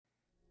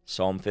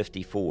Psalm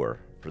 54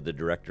 for the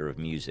director of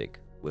music,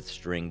 with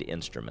stringed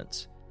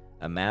instruments,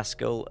 a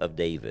maskil of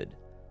David,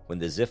 when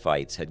the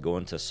Ziphites had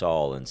gone to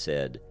Saul and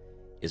said,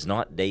 "Is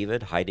not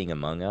David hiding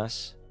among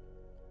us?"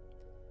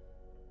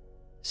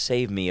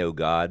 Save me, O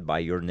God, by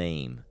your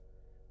name.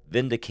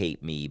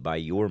 Vindicate me by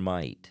your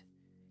might.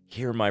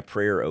 Hear my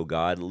prayer, O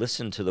God.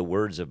 Listen to the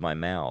words of my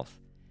mouth.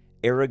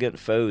 Arrogant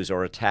foes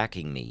are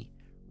attacking me.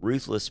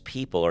 Ruthless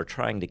people are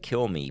trying to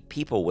kill me,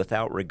 people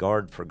without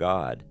regard for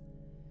God.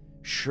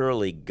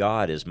 Surely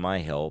God is my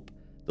help.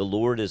 The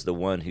Lord is the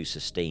one who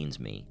sustains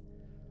me.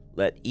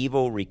 Let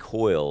evil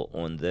recoil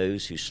on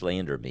those who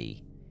slander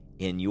me.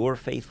 In your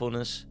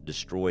faithfulness,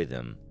 destroy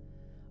them.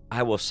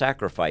 I will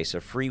sacrifice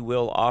a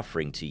free-will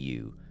offering to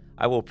you.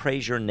 I will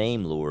praise your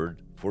name,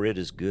 Lord, for it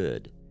is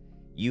good.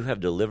 You have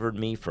delivered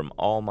me from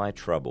all my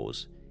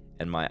troubles,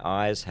 and my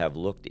eyes have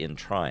looked in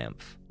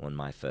triumph on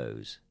my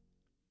foes.